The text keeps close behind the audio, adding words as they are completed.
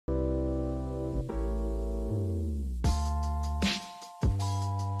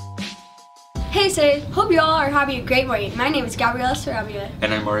Hey sis, hope you all are having a great morning. My name is Gabriela Sarabia.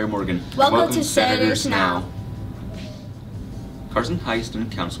 And I'm Mario Morgan. Welcome to Senators Now. Carson High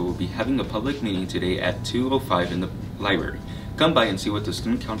Student Council will be having a public meeting today at 2:05 in the library. Come by and see what the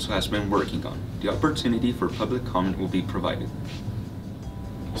Student Council has been working on. The opportunity for public comment will be provided.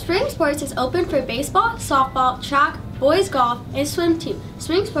 Spring sports is open for baseball, softball, track, boys golf, and swim team.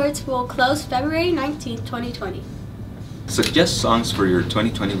 Spring sports will close February 19, 2020. Suggest songs for your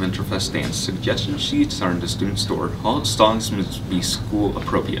 2020 Winterfest dance. Suggestion sheets are in the student store. All songs must be school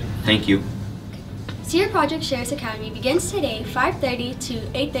appropriate. Thank you. Senior Project Shares Academy begins today 5:30 to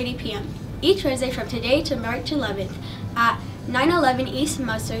 8:30 p.m. each Wednesday from today to March 11th at 911 East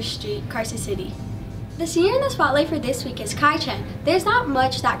Musser Street, Carson City. The senior in the spotlight for this week is Kai Chen. There's not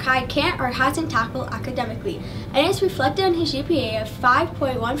much that Kai can't or hasn't tackled academically, and it's reflected on his GPA of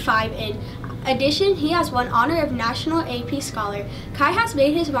 5.15. In addition, he has won honor of National AP Scholar. Kai has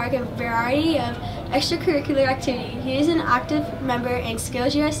made his mark in a variety of extracurricular activities. He is an active member in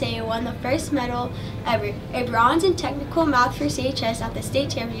Skills USA and won the first medal ever, a bronze in technical math for CHS at the state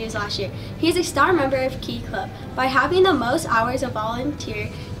championships last year. He is a star member of Key Club by having the most hours of volunteer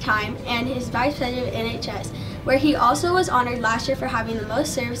time and is vice president of NHS, where he also was honored last year for having the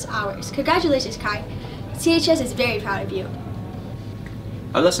most service hours. Congratulations, Kai. CHS is very proud of you.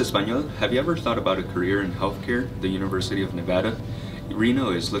 Hablas Español? Have you ever thought about a career in healthcare? The University of Nevada,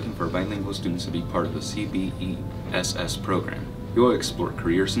 Reno is looking for bilingual students to be part of the CBESS program. You will explore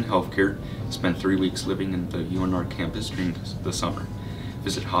careers in healthcare, spend 3 weeks living in the UNR campus during the summer,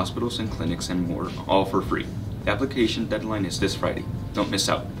 visit hospitals and clinics and more, all for free. The application deadline is this Friday. Don't miss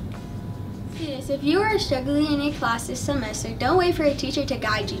out. Yes, if you are struggling in a class this semester, don't wait for a teacher to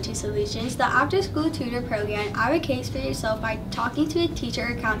guide you to solutions. The after-school tutor program advocates for yourself by talking to a teacher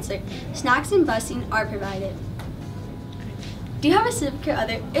or counselor. Snacks and busing are provided. Do you have a significant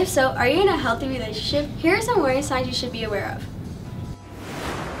other? If so, are you in a healthy relationship? Here are some warning signs you should be aware of.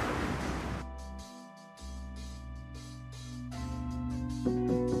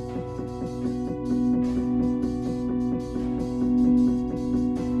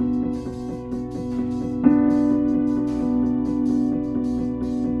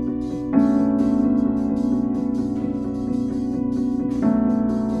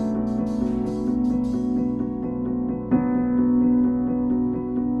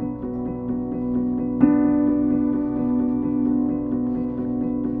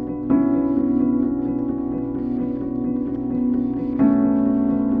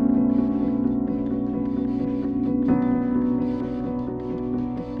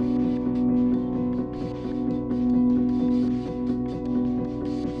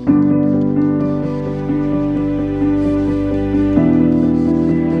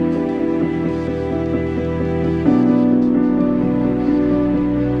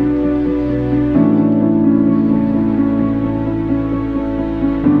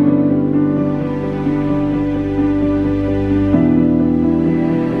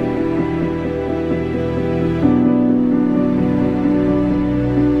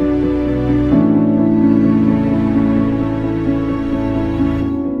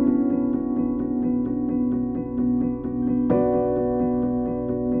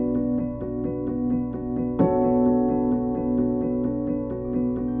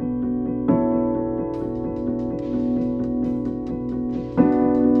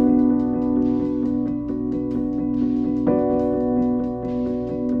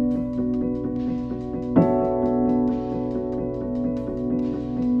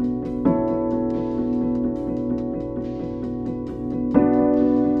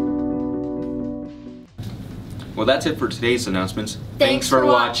 Well, that's it for today's announcements. Thanks for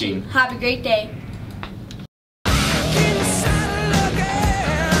watching. Have a great day.